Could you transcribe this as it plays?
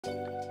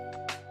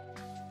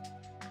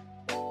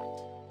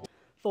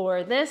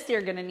For this,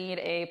 you're gonna need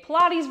a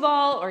Pilates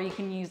ball, or you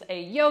can use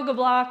a yoga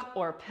block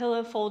or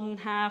pillow fold in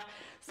half,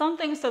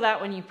 something so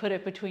that when you put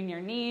it between your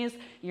knees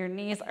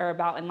are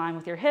about in line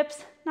with your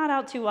hips, not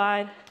out too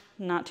wide,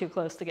 not too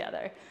close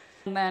together.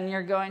 And then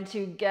you're going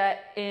to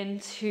get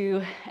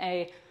into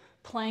a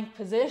plank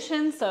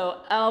position,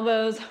 so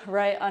elbows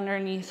right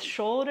underneath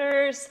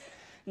shoulders,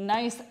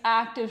 nice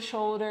active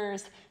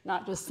shoulders,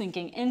 not just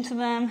sinking into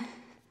them,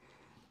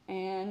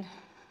 and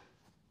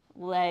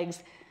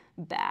legs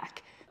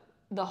back.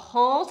 The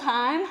whole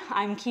time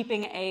I'm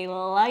keeping a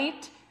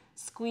light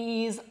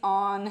squeeze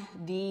on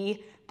the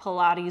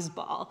Pilates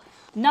ball.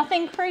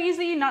 Nothing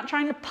crazy, not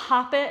trying to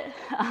pop it,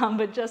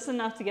 but just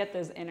enough to get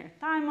those inner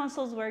thigh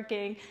muscles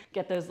working,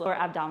 get those lower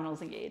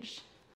abdominals engaged.